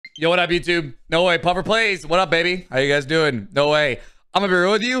Yo, what up, YouTube? No way. PufferPlays. What up, baby? How you guys doing? No way. I'm gonna be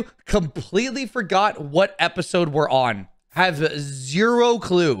real with you. Completely forgot what episode we're on. Have zero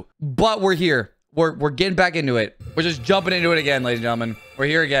clue, but we're here. We're getting back into it. We're just jumping into it again, ladies and gentlemen. We're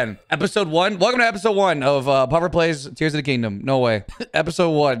here again. Episode 1. Welcome to episode 1 of PufferPlays Tears of the Kingdom. No way.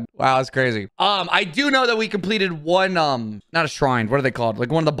 Episode 1. Wow, that's crazy. I do know that we completed one not a shrine. What are they called?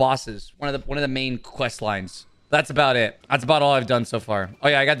 Like one of the bosses. One of the main quest lines. That's about it. That's about all I've done so far. Oh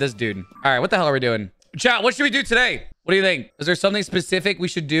yeah, I got this dude. All right, what the hell are we doing? Chat, what should we do today? What do you think? Is there something specific we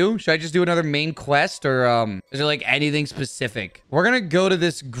should do? Should I just do another main quest, or is there like anything specific? We're gonna go to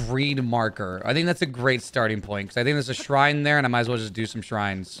this green marker. I think that's a great starting point because I think there's a shrine there and I might as well just do some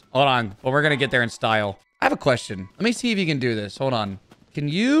shrines. Hold on. Well, we're gonna get there in style. I have a question. Let me see if you can do this. Hold on. Can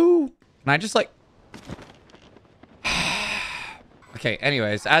I just like... Okay,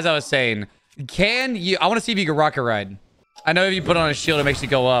 anyways, as I was saying, I want to see if you can rocket ride. I know if you put on a shield, it makes you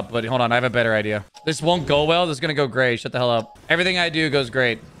go up, but hold on, I have a better idea. This won't go well. This is gonna go great. Shut the hell up. Everything I do goes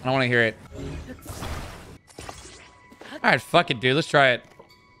great. I don't want to hear it. All right, fuck it, dude. Let's try it.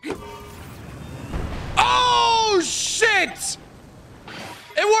 Oh, shit!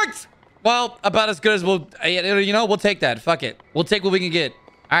 It worked! Well, about as good as we'll... You know, we'll take that. Fuck it. We'll take what we can get.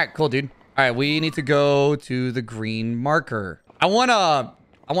 All right, cool, dude. All right, we need to go to the green marker.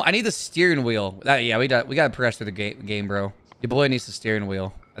 I need the steering wheel. Yeah, we got to progress through the game, bro. Your boy needs the steering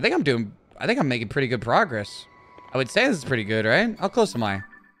wheel. I think I'm making pretty good progress. I would say this is pretty good, right? How close am I?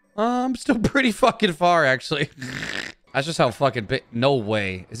 I'm still pretty fucking far, actually. That's just how fucking big. No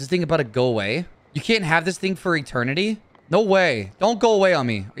way. Is this thing about to go away? You can't have this thing for eternity? No way. Don't go away on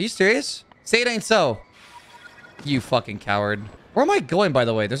me. Are you serious? Say it ain't so. You fucking coward. Where am I going, by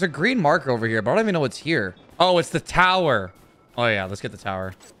the way? There's a green marker over here, but I don't even know what's here. Oh, it's the tower. Oh yeah, let's get the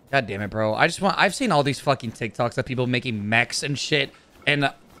tower. God damn it, bro. I've seen all these fucking TikToks of people making mechs and shit,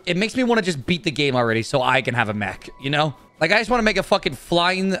 and it makes me want to just beat the game already so I can have a mech, you know? Like, I just want to make a fucking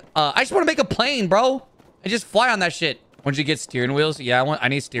flying... I just want to make a plane, bro. And just fly on that shit. Once you get steering wheels, yeah, I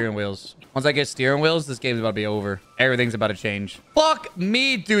need steering wheels. Once I get steering wheels, this game's about to be over. Everything's about to change. Fuck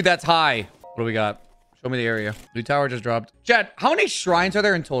me, dude, that's high. What do we got? Show me the area. New tower just dropped. Chat, how many shrines are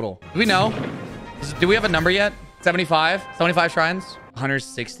there in total? Do we know? Do we have a number yet? 75? 75 shrines?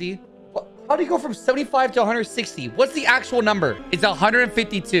 160? How do you go from 75 to 160? What's the actual number? It's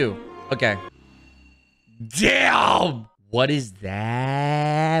 152. Okay. Damn! What is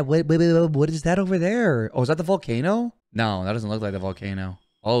that? What is that over there? Oh, is that the volcano? No, that doesn't look like the volcano.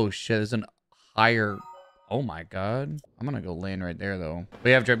 Oh, shit. There's an higher... Oh, my God. I'm gonna go land right there, though. We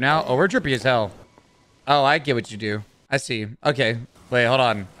have drip now? Oh, we're drippy as hell. Oh, I get what you do. I see. Okay. Wait, hold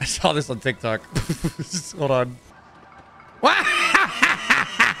on. I saw this on TikTok. Hold on.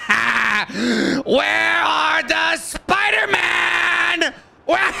 Where are the Spider-Man?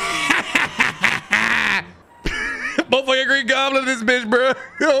 Motherfucking Green Goblin, this bitch, bro.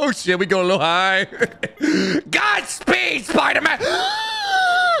 Oh shit, we going a little high. Godspeed, Spider-Man.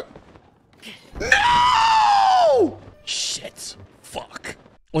 No! Shit. Fuck.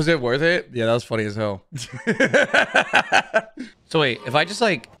 Was it worth it? Yeah, that was funny as hell. So wait, if I just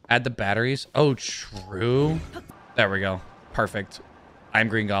like add the batteries. Oh, true. There we go. Perfect. I'm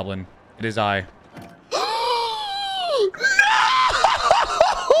Green Goblin. It is I. No!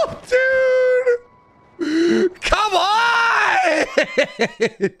 Dude! Come on!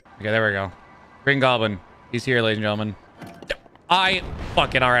 Okay, there we go. Green Goblin. He's here, ladies and gentlemen.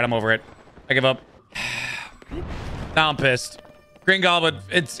 Fuck it. All right, I'm over it. I give up. Now I'm pissed. Green Goblin.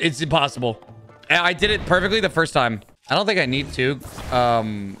 It's impossible. I did it perfectly the first time. I don't think I need to. I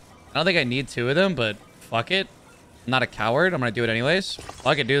don't think I need 2 of them, but fuck it. I'm not a coward. I'm gonna do it anyways.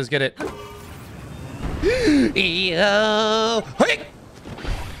 Fuck it, dude. Let's get it.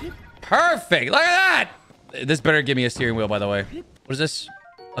 Perfect. Look at that. This better give me a steering wheel, by the way. What is this?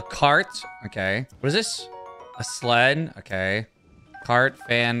 A cart. Okay. What is this? A sled. Okay. Cart,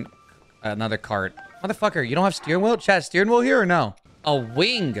 fan, another cart. Motherfucker, you don't have steering wheel? Chat, steering wheel here or no? A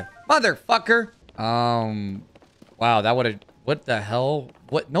wing. Motherfucker. Wow, that would have... What the hell?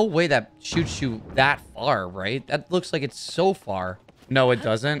 What? No way that shoots you that far, right? That looks like it's so far. No, it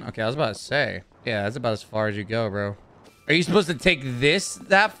doesn't. Okay, I was about to say. Yeah, that's about as far as you go, bro. Are you supposed to take this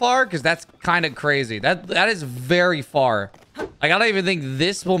that far? Because that's kind of crazy. That is very far. Like, I don't even think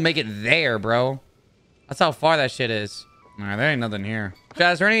this will make it there, bro. That's how far that shit is. All right, there ain't nothing here.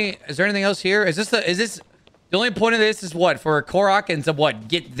 Chat, is there anything else here? Is this the only point of this is what? For Korok and to what?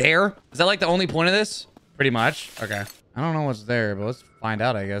 Get there? Is that like the only point of this? Pretty much. Okay. I don't know what's there, but let's find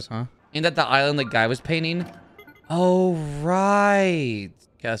out, I guess, huh? Ain't that the island the guy was painting? Oh, right.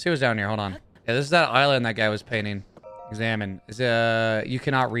 Okay, let's see what's down here. Hold on. Yeah, this is that island that guy was painting. Examine. You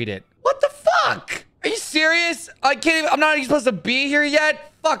cannot read it. What the fuck? Are you serious? I can't even, I'm not even supposed to be here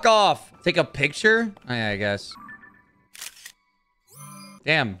yet? Fuck off. Take a picture? Oh, yeah, I guess.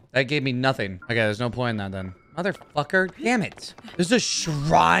 Damn, that gave me nothing. Okay, there's no point in that then. Motherfucker. Damn it. There's a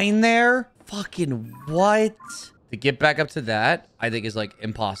shrine there? Fucking what? To get back up to that, I think is like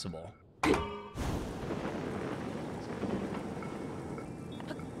impossible.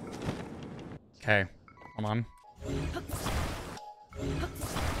 Okay, hold on.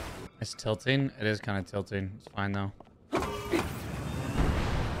 It's tilting. It is kind of tilting. It's fine though.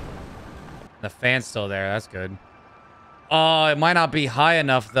 The fan's still there. That's good. Oh, it might not be high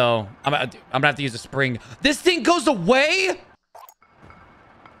enough though. I'm gonna have to use a spring. This thing goes away?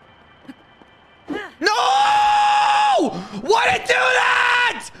 No! Why did it do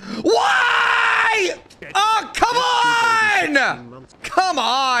that? Why? Oh, come on! Come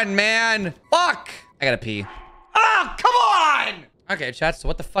on, man. Fuck. I gotta pee. Oh, come on! Okay, chat, so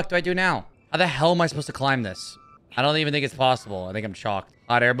what the fuck do I do now? How the hell am I supposed to climb this? I don't even think it's possible. I think I'm shocked.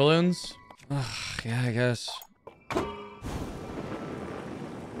 Hot air balloons? Ugh, yeah, I guess.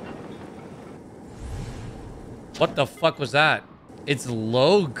 What the fuck was that? It's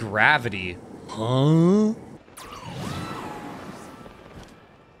low gravity. Huh?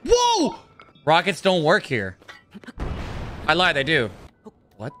 Whoa! Rockets don't work here. I lied, they do.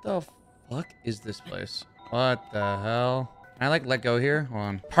 What the fuck is this place? What the hell? Can I like let go here? Hold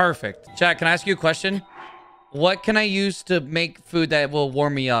on. Perfect. Chat, can I ask you a question? What can I use to make food that will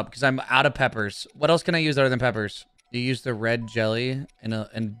warm me up? Because I'm out of peppers. What else can I use other than peppers? You use the red jelly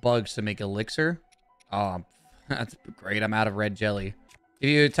and bugs to make elixir? Oh, that's great. I'm out of red jelly.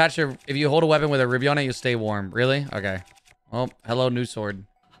 If you hold a weapon with a ruby on it, you'll stay warm. Really? Okay. Well, hello, new sword.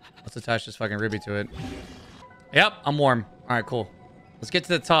 Let's attach this fucking ruby to it. Yep, I'm warm. All right, cool. Let's get to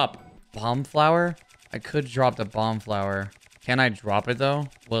the top. Bomb flower? I could drop the bomb flower. Can I drop it, though?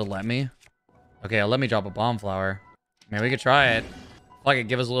 Will it let me? Okay, let me drop a bomb flower. Man, we could try it. Fuck it,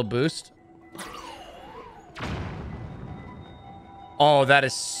 give us a little boost. Oh, that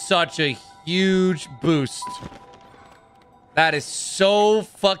is such a huge boost. That is so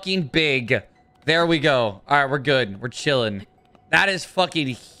fucking big. There we go. All right, we're good. We're chilling. That is fucking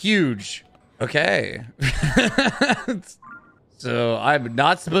huge. Okay. So I'm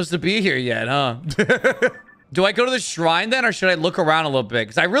not supposed to be here yet, huh? Do I go to the shrine then, or should I look around a little bit?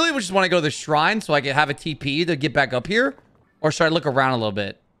 Because I really just want to go to the shrine so I can have a TP to get back up here. Or should I look around a little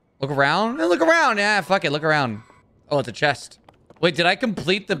bit? Look around? Look around. Yeah, fuck it. Look around. Oh, it's a chest. Wait, did I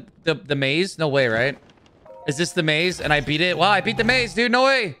complete the maze? No way, right? Is this the maze and I beat it? Wow, I beat the maze, dude. No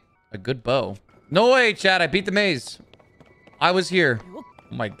way. A good bow. No way, Chad. I beat the maze. I was here. Oh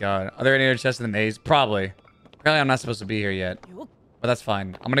my god. Are there any other chests in the maze? Probably. Apparently, I'm not supposed to be here yet. But that's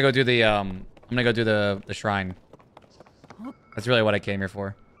fine. I'm gonna go do the shrine. That's really what I came here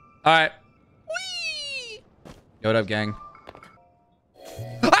for. All right. Whee! Yo, what up, gang?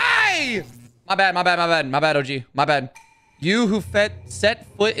 Hey! My bad, OG. My bad. You who set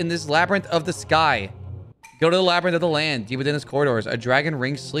foot in this labyrinth of the sky. Go to the labyrinth of the land. Deep within its corridors, a dragon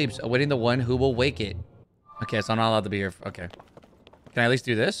ring sleeps, awaiting the one who will wake it. Okay, so I'm not allowed to be here. Okay. Can I at least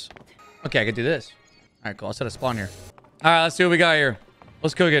do this? Okay, I can do this. All right, cool. I'll set a spawn here. All right, let's see what we got here.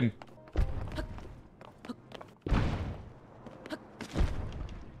 What's cooking? Is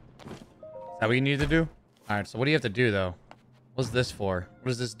that what you need to do? All right, so what do you have to do, though? What's this for? What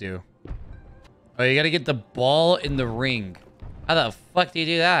does this do? Oh, you got to get the ball in the ring. How the fuck do you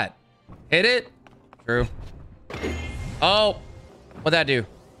do that? Hit it? True. Oh, what'd that do?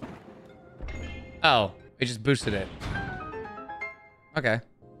 Oh, it just boosted it. Okay.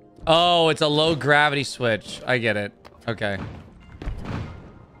 Oh, it's a low gravity switch. I get it. Okay.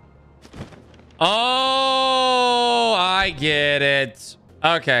 Oh, I get it.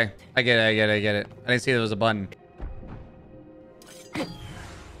 Okay. I get it. I didn't see there was a button.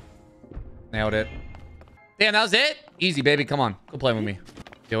 Nailed it. Damn, that was it? Easy, baby. Come on. Go play with me.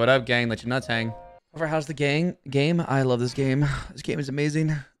 Yo, what up, gang? Let your nuts hang. How's the game? I love this game. This game is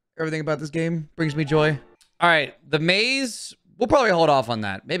amazing. Everything about this game brings me joy. All right. The maze... We'll probably hold off on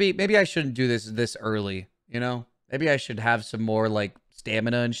that. Maybe I shouldn't do this early, you know? Maybe I should have some more, like,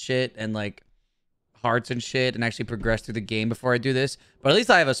 stamina and shit and, like, hearts and shit and actually progress through the game before I do this. But at least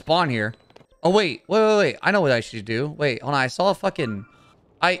I have a spawn here. Oh, wait. I know what I should do. Wait, hold on. I saw a fucking...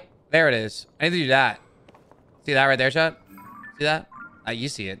 There it is. I need to do that. See that right there, chat? See that? You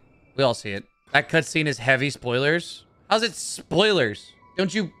see it. We all see it. That cutscene is heavy spoilers. How's it spoilers?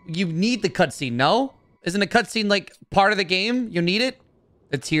 Don't you need the cutscene, no? Isn't a cutscene like part of the game? You need it?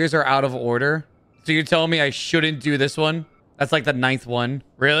 The tiers are out of order. So you're telling me I shouldn't do this one? That's like the 9th one.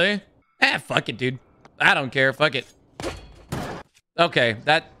 Really? Fuck it, dude. I don't care. Fuck it. Okay,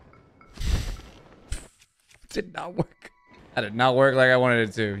 that did not work. That did not work like I wanted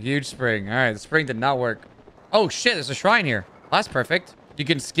it to. Huge spring. All right, the spring did not work. Oh shit, there's a shrine here. That's perfect. You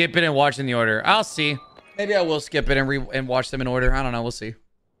can skip it and watch in the order. I'll see. Maybe I will skip it and watch them in order. I don't know. We'll see.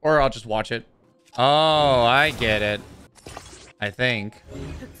 Or I'll just watch it. Oh, I get it. I think.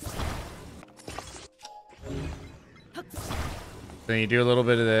 Then you do a little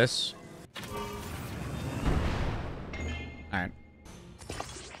bit of this. All right.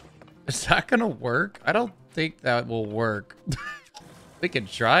 Is that gonna work? I don't think that will work. We can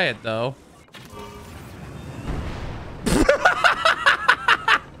try it though.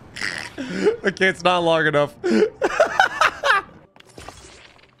 Okay, it's not long enough.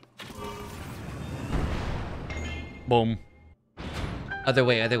 Boom. Other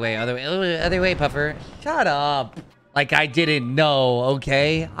way, other way, other way, other way, Puffer. Shut up. Like I didn't know,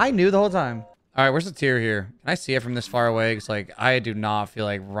 okay? I knew the whole time. All right, where's the tier here? Can I see it from this far away? Because, like, I do not feel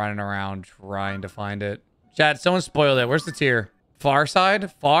like running around trying to find it. Chat, someone spoiled it. Where's the tier? Far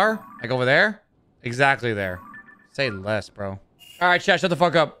side? Far? Like over there? Exactly there. Say less, bro. All right, chat, shut the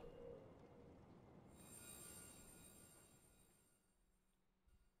fuck up.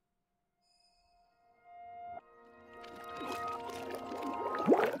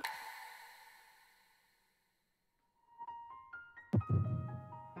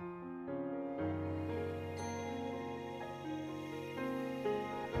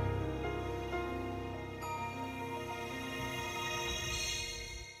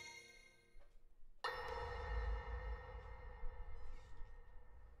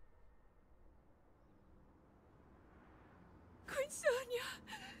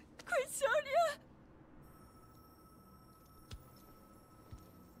 Queen Sonia!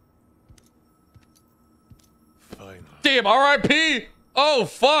 Finally. Damn, R.I.P. Oh,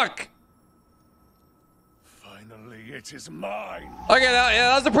 fuck. Finally, it is mine. Okay,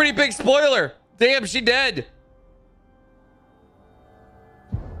 that was a pretty big spoiler. Damn, she dead.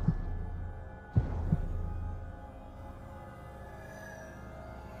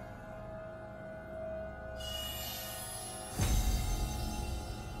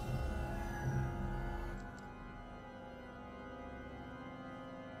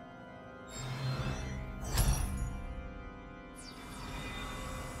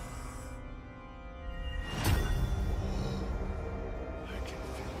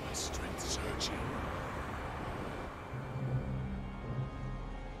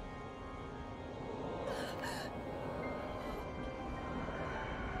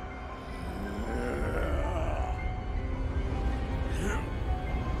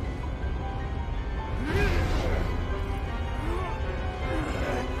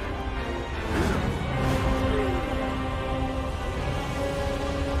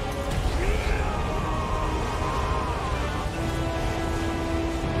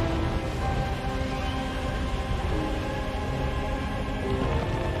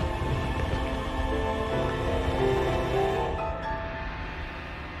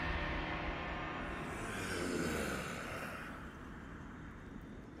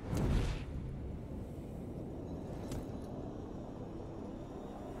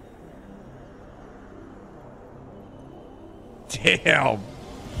 Damn.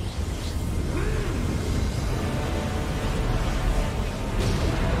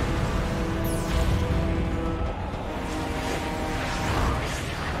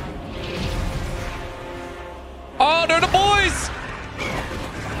 Oh, they're the boys.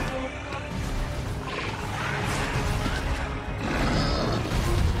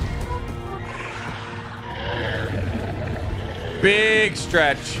 Big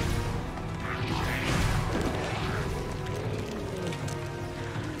stretch.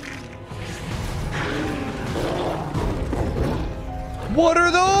 What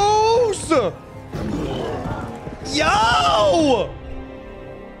are those? Yo!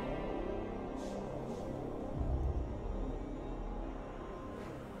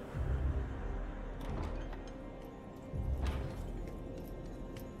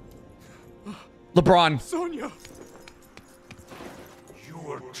 LeBron. Sonia! You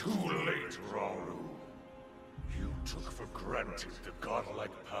were too late, Rauru. You took for granted the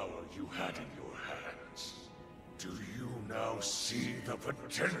godlike power you had in your hands. Do you now see the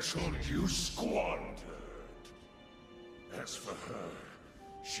potential you squandered? As for her,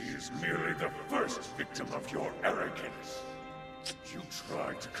 she is merely the first victim of your arrogance. You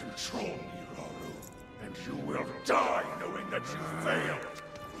tried to control me, Rauru, and you will die knowing that you failed.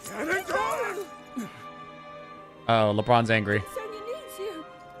 Cannon! Oh, LeBron's angry. Sonia needs you.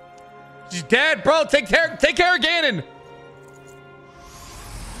 She's dead, bro. Take care of Ganon.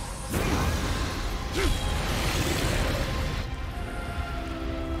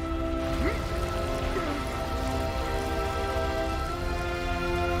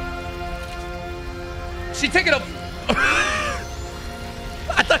 she taking a...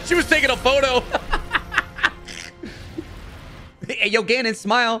 I thought she was taking a photo. Hey, yo, Ganon,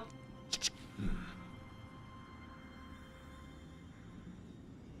 smile.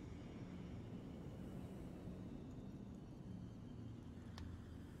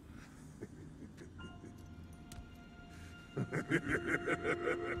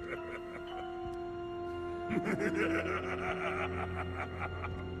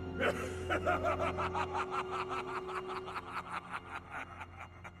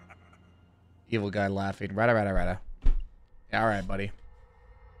 Evil guy laughing. Rada. Yeah, all right, buddy.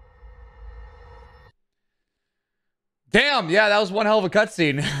 Damn, yeah, that was one hell of a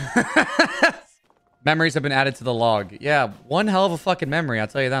cutscene. Memories have been added to the log. Yeah, one hell of a fucking memory, I'll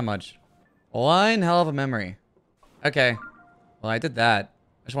tell you that much. One hell of a memory. Okay. Well, I did that.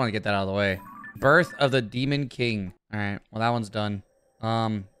 I just want to get that out of the way. Birth of the Demon King. All right. Well, that one's done.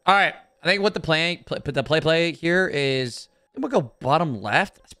 All right. I think what the play here is... We'll go bottom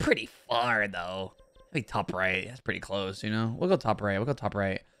left. That's pretty far, though. I think top right. That's pretty close, you know? We'll go top right. We'll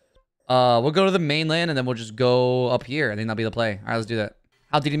go to the mainland, and then we'll just go up here. I think that'll be the play. All right, let's do that.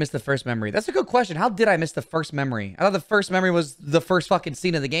 How did you miss the first memory? That's a good question. How did I miss the first memory? I thought the first memory was the first fucking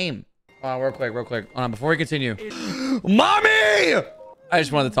scene of the game. Real quick. Hold on, before we continue. Mommy! I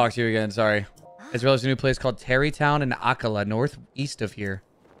just wanted to talk to you again. Sorry. There's a new place called Terrytown in Akala, northeast of here.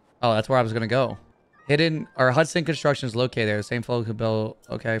 Oh, that's where I was going to go. Hidden, or Hudson Construction is located there. The same folk who built,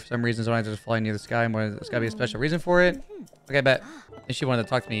 okay, for some reason, Zona just flying near the sky. There's got to be a special reason for it. Okay, bet. And she wanted to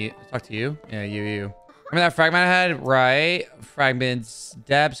talk to you. Yeah, you. Remember that fragment I had? Right. Fragments,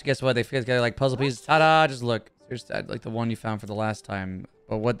 depths. Guess what? They fit together like puzzle pieces. Ta-da! Just look. Here's that, like the one you found for the last time.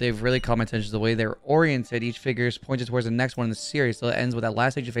 But what they've really caught my attention is the way they're oriented. Each figure is pointed towards the next one in the series. So it ends with that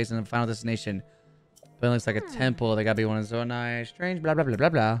last stage you face and the final destination. But it looks like a temple. They gotta be one of so nice. Strange, blah, blah, blah, blah,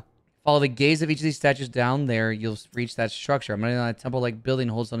 blah. Follow the gaze of each of these statues down there. You'll reach that structure. I'm running on a temple-like building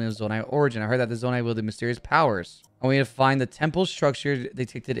holds something of Zonai origin. I heard that the Zonai wielded mysterious powers. I want you to find the temple structure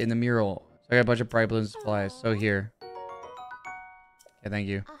depicted in the mural. So I got a bunch of bright balloons and supplies. So here. Okay, thank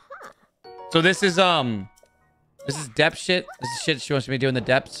you. So this is depth shit. This is shit she wants me to do in the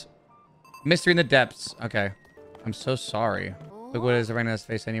depths. Mystery in the depths. Okay. I'm so sorry. Look what is right in his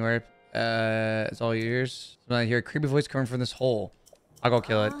face anywhere. It's all yours. So I hear a creepy voice coming from this hole. I'll go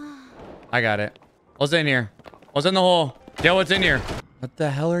kill it. I got it. What's in here? What's in the hole? Yo, what's in here? What the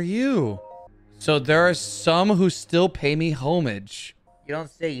hell are you? So there are some who still pay me homage. You don't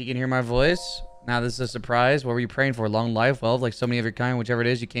say. You can hear my voice. Now this is a surprise. What were you praying for? Long life? Well, like so many of your kind, whichever it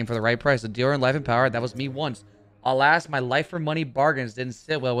is, you came for the right price. A dealer in life and power. That was me once. Alas, my life for money bargains didn't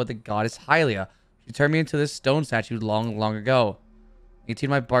sit well with the goddess Hylia. She turned me into this stone statue long ago. 18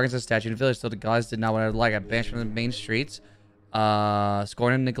 of my bargains as a statue in the village, so the goddess did not what I would like. I banished from the main streets.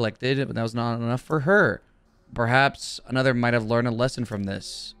 Scorned and neglected, but that was not enough for her. Perhaps another might have learned a lesson from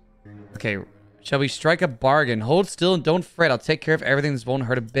this. Okay, shall we strike a bargain? Hold still and don't fret. I'll take care of everything. This won't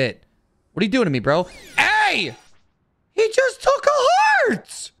hurt a bit. What are you doing to me, bro? Hey! He just took a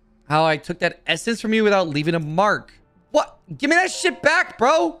heart! How I took that essence from you without leaving a mark. What? Give me that shit back,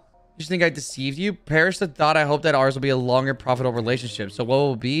 bro! You think I deceived you? Perish the thought. I hope that ours will be a longer, profitable relationship. So what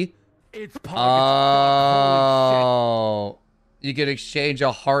will it be? It's Oh... You could exchange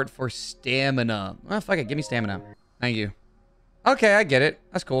a heart for stamina. Oh, fuck it. Give me stamina. Thank you. Okay, I get it.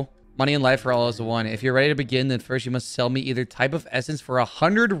 That's cool. Money and life are all as one. If you're ready to begin, then first you must sell me either type of essence for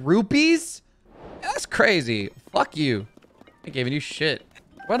 100 rupees? That's crazy. Fuck you. I ain't giving you shit.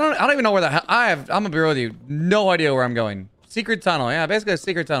 Well, I don't even know where the hell... I'm gonna be real with you. No idea where I'm going. Secret tunnel. Yeah, basically a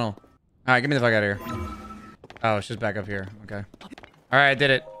secret tunnel. All right, get me the fuck out of here. Oh, it's just back up here. Okay. All right, I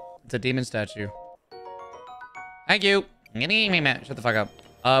did it. It's a demon statue. Thank you. Shut the fuck up.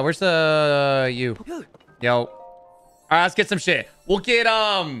 Where's the you? Yo. All right, let's get some shit. We'll get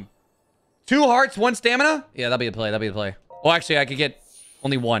 2 hearts, 1 stamina. Yeah, that'll be the play. That'll be the play. Well, actually, I could get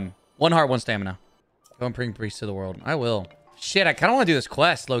only 1. 1 heart, 1 stamina. Go and bring priest to the world. I will. Shit, I kind of want to do this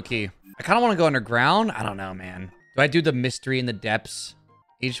quest, low key. I kind of want to go underground. I don't know, man. Do I do the mystery in the depths?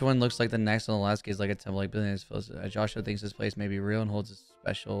 Each one looks like the next, and the last is like a temple, like billionaires. Joshua thinks this place may be real and holds a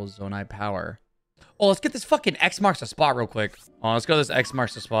special Zonai power. Oh, let's get this fucking X marks the spot real quick. Oh, let's go this X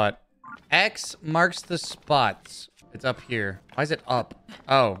marks the spot. X marks the spots. It's up here. Why is it up?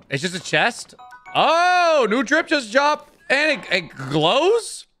 Oh, it's just a chest? Oh, new drip just dropped. And it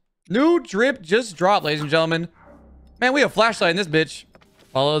glows? New drip just dropped, ladies and gentlemen. Man, we have flashlight in this bitch.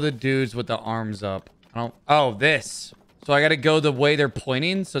 Follow the dudes with the arms up. Oh, this. So I gotta go the way they're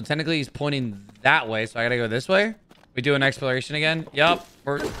pointing. So technically he's pointing that way. So I gotta go this way. We do an exploration again. Yup.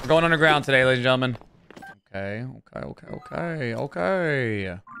 We're going underground today, ladies and gentlemen. Okay.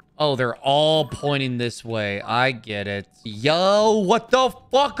 Oh, they're all pointing this way. I get it. Yo, what the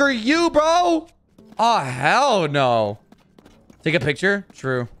fuck are you, bro? Oh, hell no. Take a picture?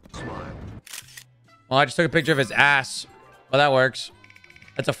 True. Well, I just took a picture of his ass. Well, that works.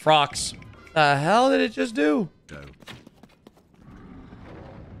 That's a frox. The hell did it just do?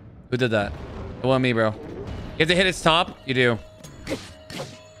 Who did that? It wasn't me, bro. You have to hit its top? You do.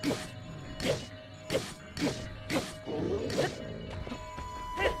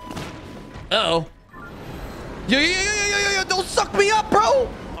 Uh-oh. Yo, don't suck me up, bro!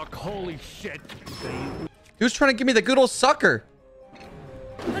 Fuck, holy shit. He was trying to give me the good old sucker.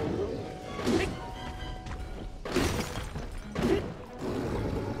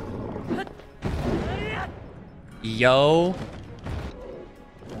 Yo.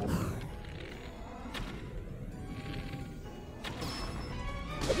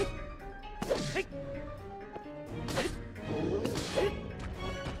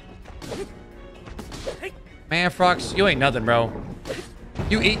 Man, Frox, you ain't nothing, bro.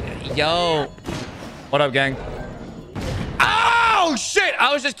 You eat... Yo. What up, gang? Oh, shit!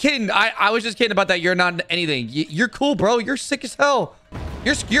 I was just kidding. I was just kidding about that. You're not anything. You're cool, bro. You're sick as hell.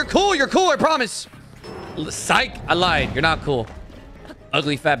 You're cool. You're cool, I promise. Psych. I lied. You're not cool.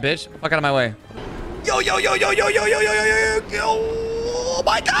 Ugly fat bitch. Fuck out of my way. Yo. Oh,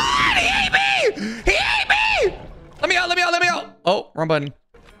 my God. He ate me. He ate me. Let me out. Oh, wrong button.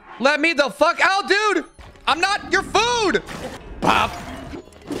 Let me the fuck out, dude. I'm not your food. Bop.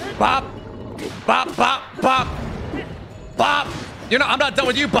 Bop. Bop, bop, bop. Bop. I'm not done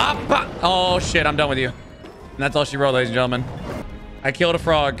with you. Bop, bop. Oh, shit. I'm done with you. And that's all she wrote, ladies and gentlemen. I killed a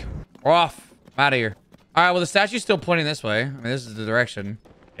frog. We're off. I'm out of here. All right. Well, the statue's still pointing this way. I mean, this is the direction.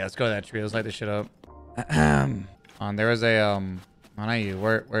 Yeah, let's go to that tree. Let's light this shit up. There is a, oh, not you.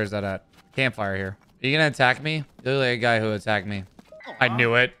 Where is that at? Campfire here. Are you gonna attack me? You look like a guy who attacked me. I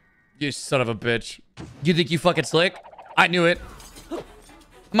knew it. You son of a bitch. You think you fucking slick? I knew it.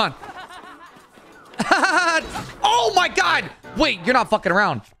 Come on. Oh my God. Wait, you're not fucking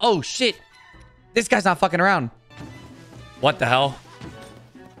around. Oh shit. This guy's not fucking around. What the hell?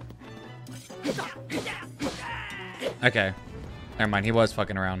 Okay. Never mind. He was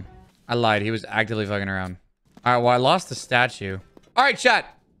fucking around. I lied. He was actively fucking around. All right. Well, I lost the statue. All right,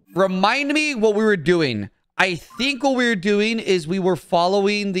 chat. Remind me what we were doing. I think what we were doing is we were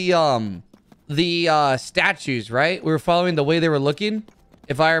following the statues, right? We were following the way they were looking,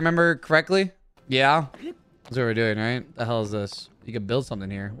 if I remember correctly. Yeah. That's what we're doing, right? The hell is this? You can build something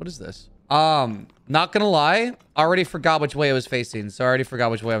here. What is this? Not gonna lie, I already forgot which way it was facing, so I already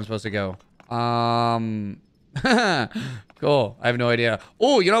forgot which way I'm supposed to go. Cool. I have no idea.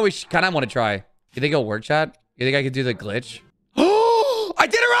 Oh, you know what we kind of want to try? You think it'll work, chat? You think I could do the glitch? Oh, I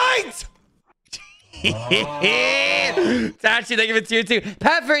did it right! Tachi, thank you for tier 2.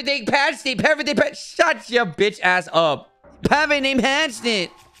 Puffer, they patched it. Puffer, they patched. Shut your bitch ass up. Puffer, they patched it.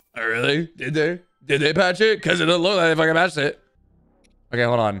 Oh, really? Did they? Did they patch it? Because it doesn't look like they fucking patched it. Okay,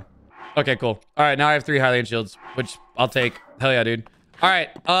 hold on. Okay, cool. All right, now I have 3 Hylian shields, which I'll take. Hell yeah, dude. All right.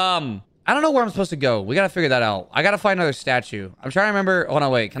 I don't know where I'm supposed to go. We got to figure that out. I got to find another statue. I'm trying to remember. Hold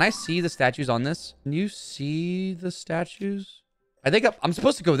on, wait. Can I see the statues on this? Can you see the statues? I think I'm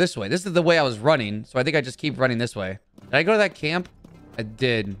supposed to go this way. This is the way I was running, so I think I just keep running this way. Did I go to that camp? I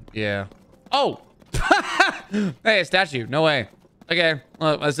did. Yeah. Oh! Hey, a statue. No way. Okay.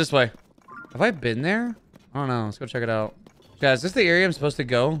 Well, it's this way. Have I been there? I don't know. Let's go check it out. Yeah, is this the area I'm supposed to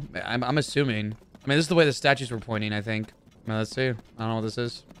go? I'm assuming. I mean, this is the way the statues were pointing, I think. Well, let's see. I don't know what this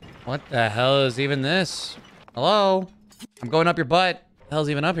is. What the hell is even this? Hello? I'm going up your butt. What the hell's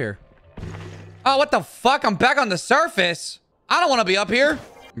even up here? Oh, what the fuck? I'm back on the surface. I don't want to be up here.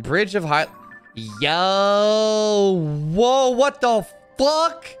 Bridge of High... Yo. Whoa, what the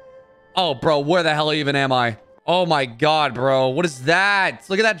fuck? Oh, bro, where the hell even am I? Oh my God, bro. What is that?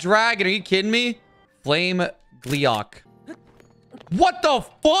 Look at that dragon. Are you kidding me? Flame Gleok. What the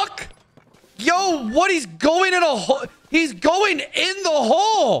fuck? Yo, what? He's going in a hole. He's going in the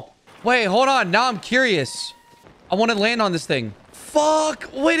hole. Wait, hold on. Now I'm curious. I want to land on this thing. Fuck.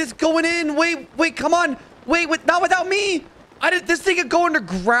 Wait, it's going in. Wait, come on. Wait, not without me. This thing could go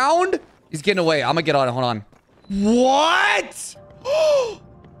underground? He's getting away. I'm gonna get on it. Hold on. What?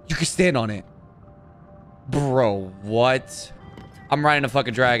 You can stand on it. Bro, what? I'm riding a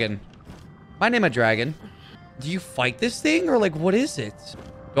fucking dragon. My name a dragon. Do you fight this thing? Or like, what is it?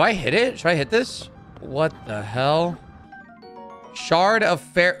 Do I hit it? Should I hit this? What the hell? Shard of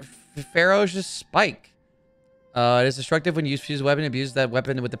Ferocious Spike. It is destructive when you use a weapon. Abuse that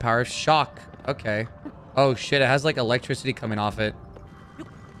weapon with the power of shock. Okay. Oh shit, it has like electricity coming off it.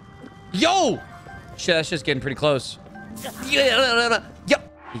 Yo! Shit, that's just getting pretty close. Yo!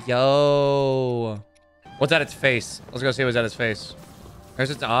 Yo. What's at its face? Let's go see what's at its face.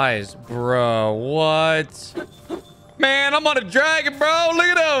 There's its eyes. Bro, what? Man, I'm on a dragon, bro. Look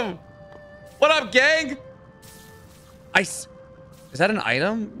at him. What up, gang? Is that an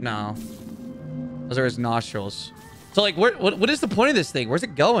item? No. Those are his nostrils. So, like, what is the point of this thing? Where's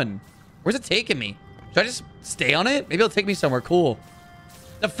it going? Where's it taking me? Should I just stay on it? Maybe it'll take me somewhere cool.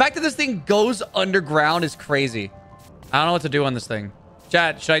 The fact that this thing goes underground is crazy. I don't know what to do on this thing.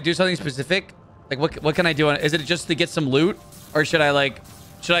 Chat, should I do something specific? Like, what can I do on it? Is it just to get some loot? Or should I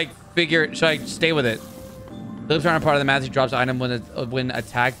stay with it? The loops aren't a part of the math. He drops item when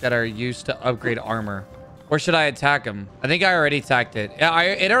attacked that are used to upgrade armor. Or should I attack him? I think I already attacked it. Yeah,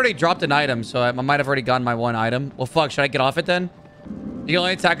 it already dropped an item, so I might have already gotten my one item. Well, fuck, should I get off it then? You can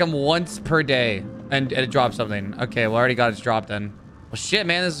only attack him once per day, and it drops something. Okay, well, I already got its drop then. Well, shit,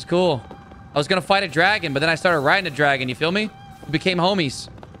 man, this is cool. I was gonna fight a dragon, but then I started riding a dragon. You feel me? We became homies.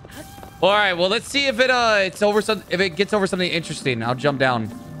 All right, well, let's see if it gets over something interesting. I'll jump down.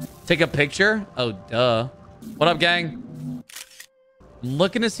 Take a picture? Oh, duh. What up, gang? I'm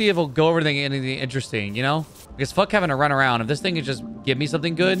looking to see if it'll go over anything interesting, you know? Because fuck having to run around. If this thing can just give me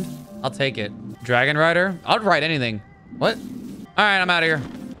something good, I'll take it. Dragon Rider? I'd ride anything. What? All right, I'm out of here.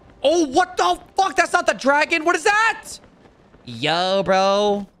 Oh, what the fuck? That's not the dragon. What is that? Yo,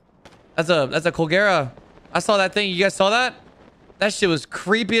 bro. That's a Colgera. I saw that thing. You guys saw that? That shit was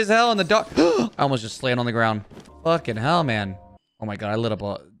creepy as hell in the dark. I almost just slammed on the ground. Fucking hell, man. Oh my god, I lit up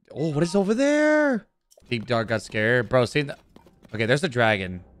a... Oh, what is over there? Deep dark got scared. Bro, see that? Okay, there's the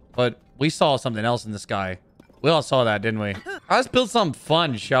dragon. But we saw something else in the sky. We all saw that, didn't we? Let's build something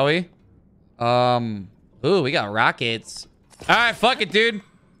fun, shall we? Ooh, we got rockets. All right, fuck it, dude.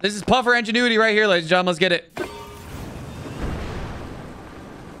 This is Puffer ingenuity right here, ladies and gentlemen. Let's get it.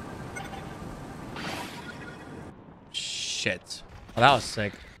 Shit. Oh, that was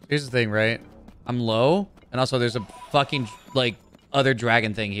sick. Here's the thing, right? I'm low. And also, there's a fucking, like, other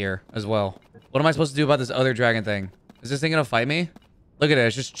dragon thing here as well. What am I supposed to do about this other dragon thing? Is this thing gonna fight me? Look at it.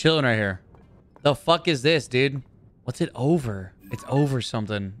 It's just chilling right here. The fuck is this, dude? What's it over? It's over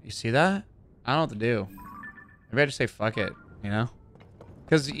something. You see that? I don't know what to do. Maybe I just say fuck it, you know?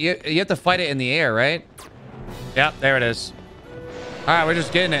 Because you have to fight it in the air, right? Yep, there it is. All right, we're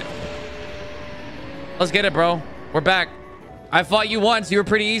just getting it. Let's get it, bro. We're back. I fought you once. You were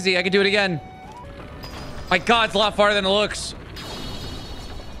pretty easy. I can do it again. My god, it's a lot farther than it looks.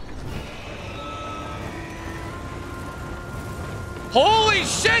 Holy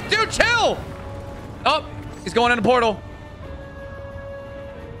shit, dude, chill! Oh, he's going in a portal.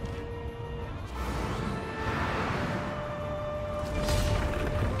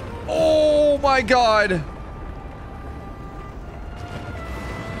 Oh my god.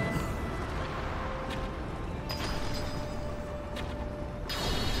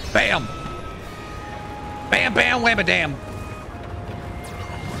 Bam. Bam, bam, whamma, damn.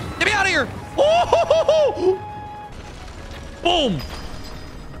 Get me out of here. Oh! Boom!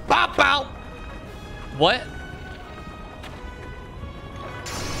 Pop out! What?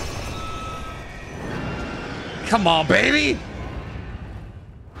 Come on, baby!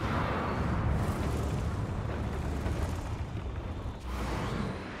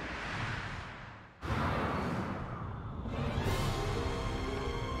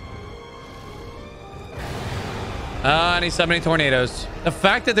 And he's summoning tornadoes. The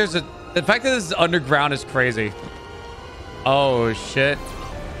fact that this is underground is crazy. Oh, shit.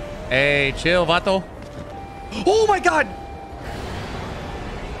 Hey, chill, vato. Oh, my God.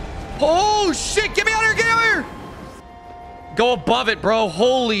 Oh, shit. Get me out of here. Get out of here. Go above it, bro.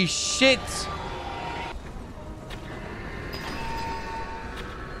 Holy shit.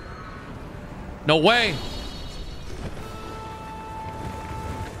 No way.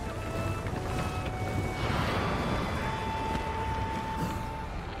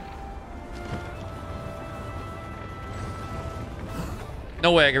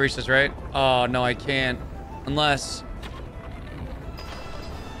 No way I can reach this, right? Oh, no, I can't. Unless...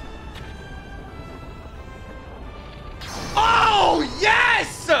 Oh,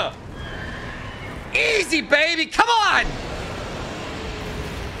 yes! Easy, baby! Come on!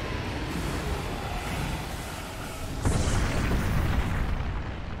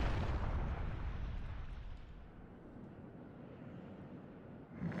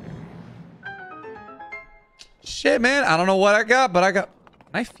 Shit, man. I don't know what I got, but I got...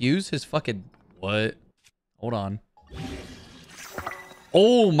 Can I fuse his fucking... What? Hold on.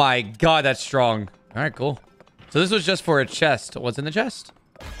 Oh my god, that's strong. All right, cool. So this was just for a chest. What's in the chest?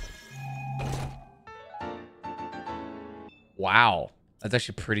 Wow. That's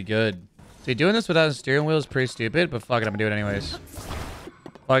actually pretty good. See, doing this without a steering wheel is pretty stupid, but fuck it, I'm gonna do it anyways.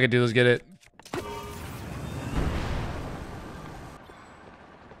 Fuck Fuck it, dude. Let's get it.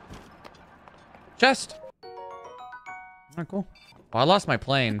 Chest. Oh, cool. Oh, I lost my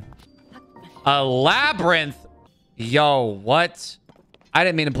plane. A labyrinth. Yo, what? I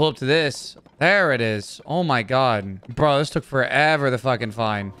didn't mean to pull up to this. There it is. Oh my god. Bro, this took forever to fucking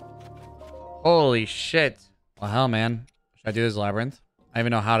find. Holy shit. Well, hell, man. Should I do this labyrinth? I don't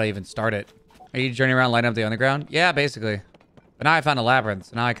even know how to even start it. Are you journeying around lighting up the underground? Yeah, basically. But now I found a labyrinth,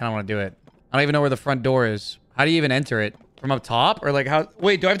 so now I kind of want to do it. I don't even know where the front door is. How do you even enter it? From up top? Or like how...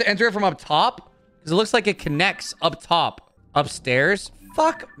 Wait, do I have to enter it from up top? Because it looks like it connects up top. Upstairs?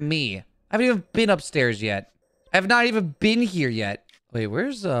 Fuck me. I haven't even been upstairs yet. I have not even been here yet. Wait,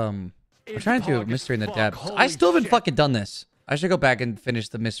 where's... I'm trying to do a mystery in the depths. I still haven't fucking done this. I should go back and finish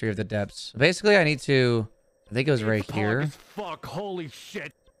the mystery of the depths. Basically, I need to... I think it was right here. Fuck, holy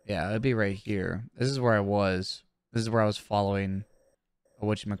shit. Yeah, it'd be right here. This is where I was. This is where I was following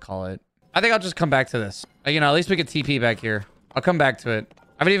whatchamacallit. I think I'll just come back to this. You know, at least we can TP back here. I'll come back to it.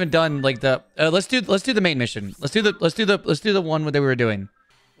 I haven't even done like the let's do the main mission. Let's do the one that we were doing.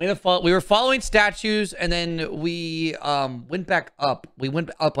 We were following statues and then we went back up. We went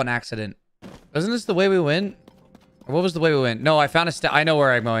up on accident. Wasn't this the way we went? Or what was the way we went? No, I found a I know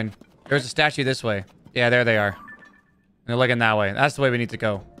where I'm going. There's a statue this way. Yeah, there they are. They're looking that way. That's the way we need to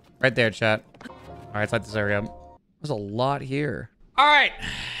go. Right there, chat. All right, let's light this area up. There's a lot here. All right.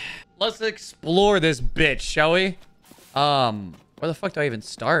 Let's explore this bitch, shall we? Where the fuck do I even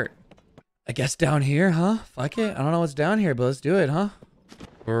start? I guess down here, huh? Fuck it. I don't know what's down here, but let's do it, huh?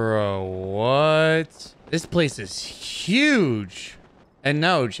 Bro, what? This place is huge. And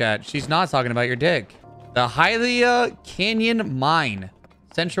no, chat, she's not talking about your dick. The Hylia Canyon Mine.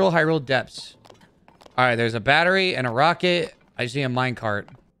 Central Hyrule Depths. All right, there's a battery and a rocket. I see a minecart.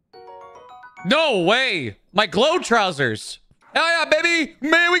 No way! My glow trousers! Hell yeah, baby!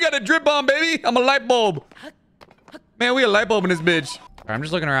 Man, we got a drip on, baby! I'm a light bulb! Man, we a light bulb in this bitch. All right, I'm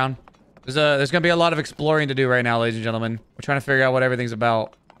just looking around. There's gonna be a lot of exploring to do right now, ladies and gentlemen. We're trying to figure out what everything's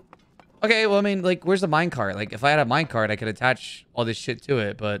about. Okay, well, I mean, like, where's the minecart? Like, if I had a minecart, I could attach all this shit to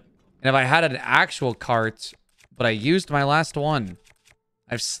it, but... And if I had an actual cart, but I used my last one.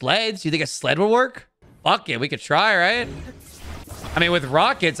 I have sleds. You think a sled would work? Fuck it, we could try, right? I mean, with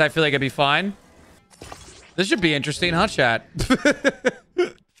rockets, I feel like it'd be fine. This should be interesting, huh, chat?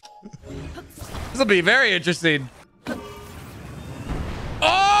 This will be very interesting.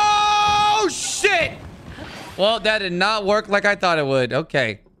 Oh, shit! Well, that did not work like I thought it would.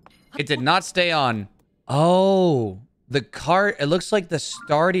 Okay. It did not stay on. Oh, the cart. It looks like the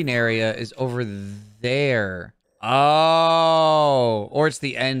starting area is over there. Oh, or it's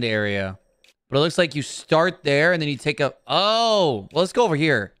the end area. But it looks like you start there and then you take a... Oh, well, let's go over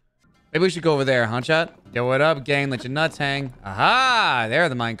here. Maybe we should go over there, huh, chat? Yo, what up, gang? Let your nuts hang. Aha! There are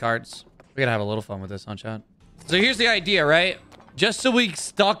the minecarts. We gotta have a little fun with this, huh, chat? So here's the idea, right? Just so we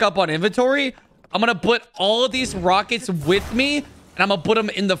stock up on inventory, I'm gonna put all of these rockets with me, and I'm gonna put them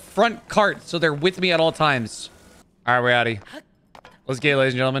in the front cart so they're with me at all times. All right, we're out of here. Let's get it,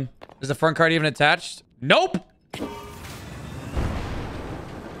 ladies and gentlemen. Is the front cart even attached? Nope!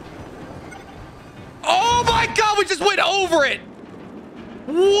 Oh my god, we just went over it!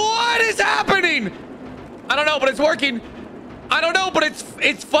 What is happening? I don't know, but it's working. I don't know, but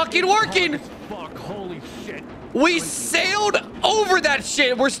it's fucking working. Fuck, holy shit. We sailed over that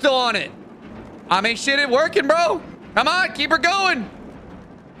shit. We're still on it. I mean, shit, it working, bro. Come on, keep her going.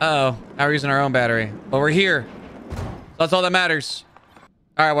 Uh-oh, now we're using our own battery. But we're here. So that's all that matters.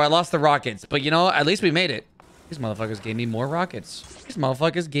 All right, well, I lost the rockets. But you know what? At least we made it. These motherfuckers gave me more rockets. These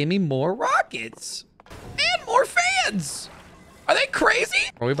motherfuckers gave me more rockets. And more fans. Are they crazy?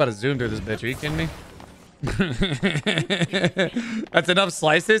 Are we about to zoom through this bitch? Are you kidding me? That's enough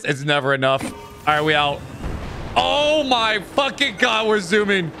slices? It's never enough. All right, we out. Oh my fucking god, we're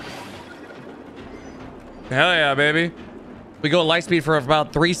zooming. Hell yeah, baby. We go light speed for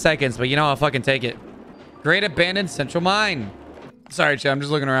about 3 seconds, but you know, I'll fucking take it. Great abandoned central mine. Sorry, chat, I'm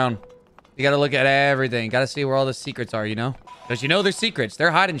just looking around. You gotta look at everything. Gotta see where all the secrets are, you know? Because you know there's secrets.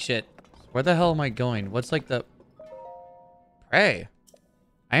 They're hiding shit. Where the hell am I going? What's like the... Pray.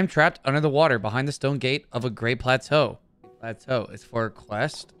 I am trapped under the water behind the stone gate of a great plateau. Plateau. It's for a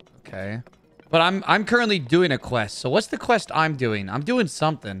quest? Okay. But I'm currently doing a quest. So what's the quest I'm doing? I'm doing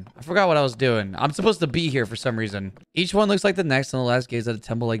something. I forgot what I was doing. I'm supposed to be here for some reason. Each one looks like the next, and the last gaze at a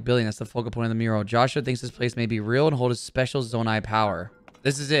temple-like building. That's the focal point of the mural. Joshua thinks this place may be real and hold a special Zonai power.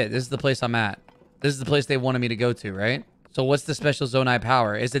 This is it. This is the place I'm at. This is the place they wanted me to go to, right? So what's the special Zonai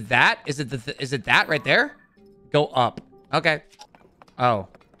power? Is it that? Is it that right there? Go up. Okay. Oh.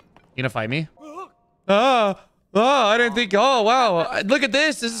 You gonna fight me? Oh, I didn't think. Oh, wow. Look at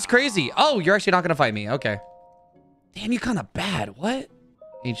this. This is crazy. Oh, you're actually not going to fight me. Okay. Damn, you're kind of bad. What?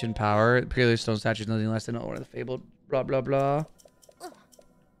 Ancient power. Purely stone statues, nothing less than one of the fabled. Blah, blah, blah.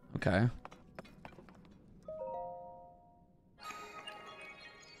 Okay.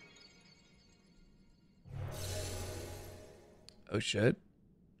 Oh, shit.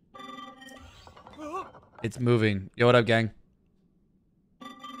 It's moving. Yo, what up, gang?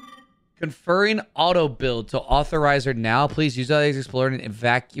 Conferring auto build to authorizer now. Please use that explorer and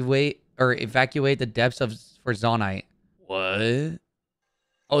evacuate the depths for Zonite. What?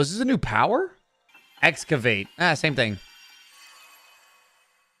 Oh, is this a new power? Excavate. Ah, same thing.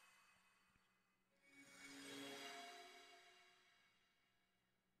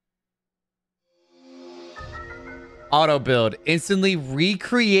 Auto build. Instantly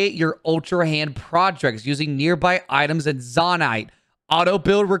recreate your Ultra Hand projects using nearby items and Zonite. Auto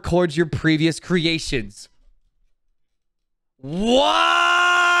build records your previous creations.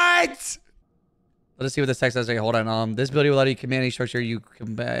 What? Let's see what this text says. Okay, hold on. This ability will allow you to command any structure.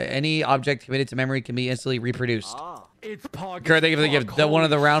 Any object committed to memory can be instantly reproduced. It's Correct. They give the one on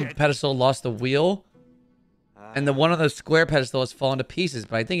the round pedestal lost the wheel. And the one on the square pedestal has fallen to pieces.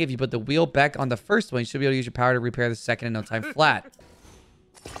 But I think if you put the wheel back on the first one, you should be able to use your power to repair the second in no time flat.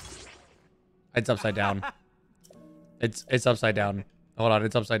 It's upside down. It's upside down. Hold on.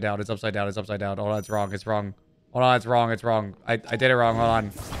 It's upside down. It's upside down. It's upside down. Hold on. It's wrong. It's wrong. Hold on. It's wrong. It's wrong. I did it wrong. Hold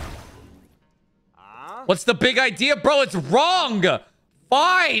on. What's the big idea, bro? It's wrong.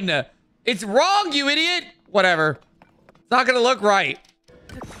 Fine. It's wrong, you idiot. Whatever. It's not going to look right.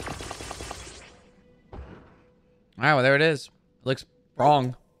 All right, well, there it is. It looks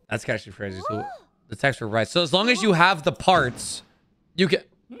wrong. That's actually crazy. So the text were right. So as long as you have the parts, you can...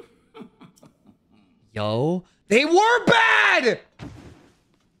 Yo, they were bad!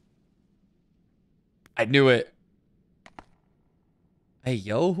 I knew it. Hey,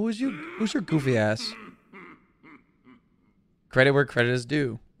 yo, who's your goofy ass? Credit where credit is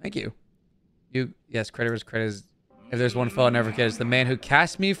due. Thank you. Yes, credit where credit is... If there's one foe I'll never forget, it's the man who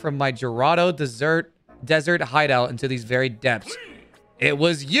cast me from my Gerardo desert hideout into these very depths. It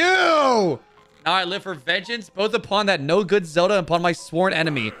was you! Now I live for vengeance, both upon that no good Zelda and upon my sworn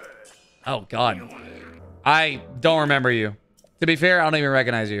enemy. Oh, God. I don't remember you. To be fair, I don't even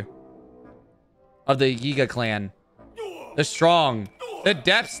recognize you. Of the YIGA clan. The strong. The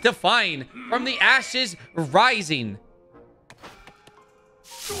depths define. From the ashes rising.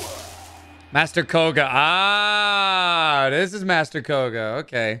 Master Koga. Ah, this is Master Koga.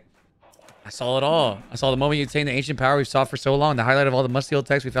 Okay. I saw it all. I saw the moment you attained the ancient power we sought for so long. The highlight of all the musty old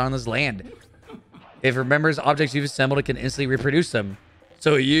texts we found on this land. If it remembers objects you've assembled, it can instantly reproduce them.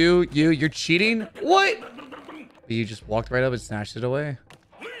 So you're cheating? What? You just walked right up and snatched it away.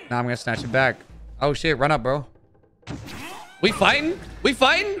 Now I'm gonna snatch it back. Oh shit, run up, bro. We fighting? We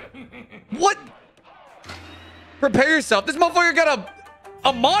fighting? What? Prepare yourself. This motherfucker got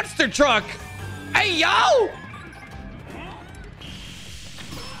a monster truck. Hey, yo!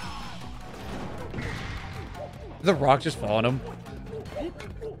 Did the rock just fall on him?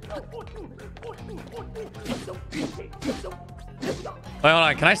 Wait, hold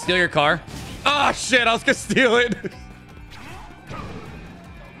on. Can I steal your car? Oh, shit. I was gonna steal it.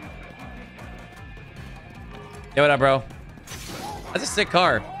 Yo, what up, bro? That's a sick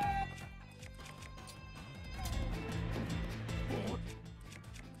car.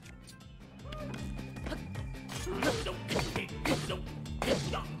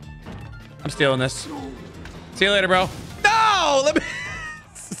 I'm stealing this. See you later, bro. No! Let me...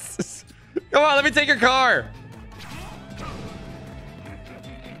 Come on, let me take your car.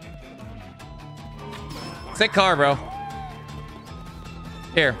 Sick car, bro.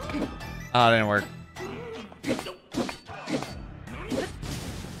 Here. Oh, it didn't work.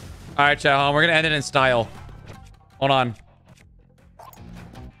 All right, chat. We're going to end it in style. Hold on.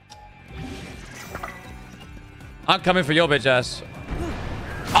 I'm coming for your bitch ass.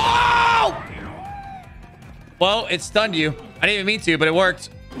 Oh! Well, it stunned you. I didn't even mean to, but it worked.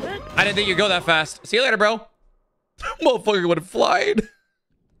 I didn't think you'd go that fast. See you later, bro. Motherfucker would have flied.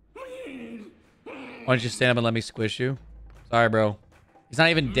 Why don't you stand up and let me squish you? Sorry, bro. He's not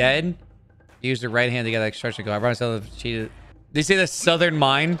even dead. He used the right hand to get that extraction go. I promise I'll have cheated. Did you see the southern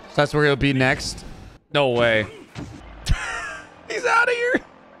mine? So that's where he'll be next. No way. He's out of here.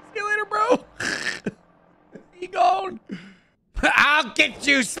 See you later, bro. He gone. I'll get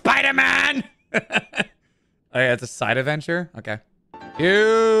you, Spider-Man. Okay, that's a side adventure. Okay.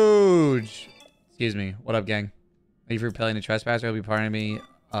 Huge. Excuse me. What up, gang? Thank you for repelling the trespasser. He'll be pardoning me.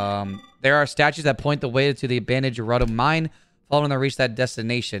 There are statues that point the way to the abandoned Gerardo mine. Following them to reach that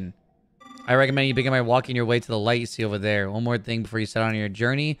destination. I recommend you begin by walking your way to the light you see over there. One more thing before you set on your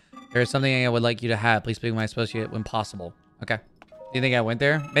journey. There is something I would like you to have. Please speak with my associate when possible. Okay. Do you think I went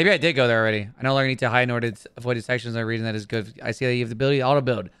there? Maybe I did go there already. I no longer need to hide in order to avoid detections. A reason that is good. I see that you have the ability to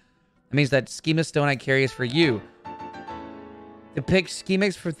auto-build. That means that schema stone I carry is for you. To pick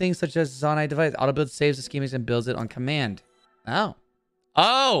schematics for things such as Zonai device. Auto-build saves the schematics and builds it on command. Oh.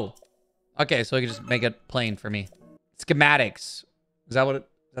 Oh! Okay, so we can just make it plain for me. Schematics. Is that what it...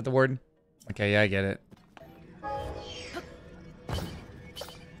 Is that the word? Okay, yeah, I get it.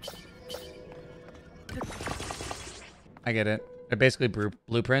 I get it. They're basically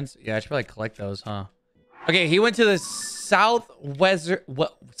blueprints. Yeah, I should probably collect those, huh? Okay, he went to the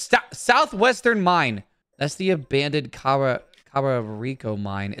southwestern mine. That's the abandoned Rico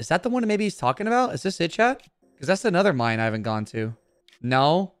mine. Is that the one maybe he's talking about? Is this it, chat? Because that's another mine I haven't gone to.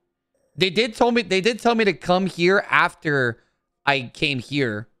 No. They did tell me to come here after I came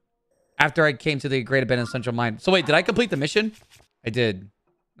here. After I came to the Great Abandoned Central Mine. So wait, did I complete the mission? I did.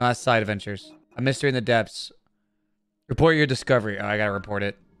 No, that's side adventures. A mystery in the depths. Report your discovery. Oh, I gotta report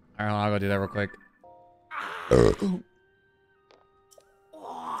it. All right, I'll go do that real quick.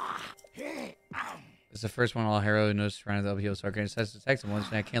 It's the first one all hero knows surrounded the uphill, so I can assess the text once,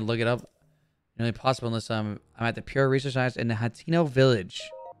 and I can't look it up. Nearly possible unless I'm at the Pure Research Science in the Hatino Village.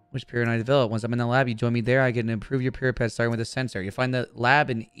 Which Pure and I develop. Once I'm in the lab, you join me there. I can improve your Pure Pet starting with a sensor. You find the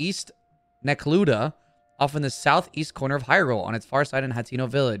lab in East Nekluda, off in the southeast corner of Hyrule, on its far side in Hatino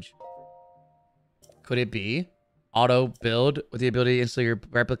Village. Could it be auto build with the ability to instantly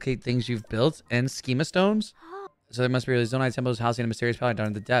replicate things you've built and schema stones? So there must be really Zonai temples housing a mysterious power down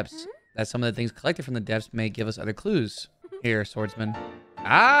in the depths. That some of the things collected from the depths may give us other clues. Here, swordsman.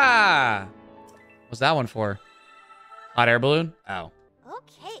 Ah! What's that one for? Hot air balloon? Oh.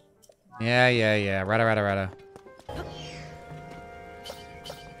 Okay. Yeah. Rada.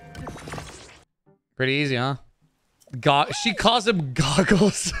 Pretty easy, huh? She calls him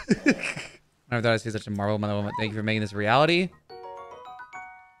goggles. I never thought I'd see such a marvel moment. Thank you for making this a reality.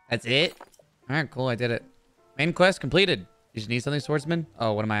 That's it? Alright, cool. I did it. Main quest completed. You just need something, swordsman?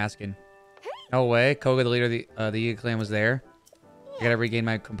 Oh, what am I asking? No way. Koga, the leader of the YIGA clan, was there. I gotta regain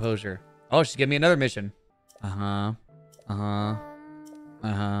my composure. Oh, she's giving me another mission. Keep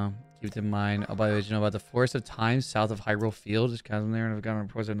in mind. Oh, by the way, did you know about the Forest of Time south of Hyrule Field? Just chasm there, and I've gotten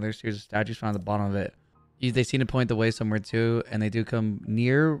reports of another series of statues found at the bottom of it. They seem to point the way somewhere too, and they do come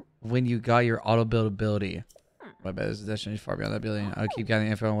near when you got your auto build ability. My bad, this is destination far beyond that building. I'll keep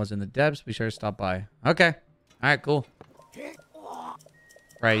gathering info on what's in the depths. Be sure to stop by. Okay. All right, cool.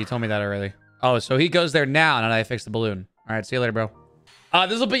 Right, you told me that already. Oh, so he goes there now, and I fix the balloon. All right, see you later, bro.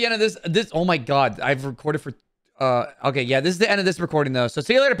 This will be the end of this. Oh my God, I've recorded for. Okay, yeah, this is the end of this recording though. So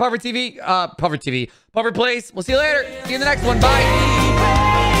see you later, PufferPlays. We'll see you later. See you in the next one. Bye.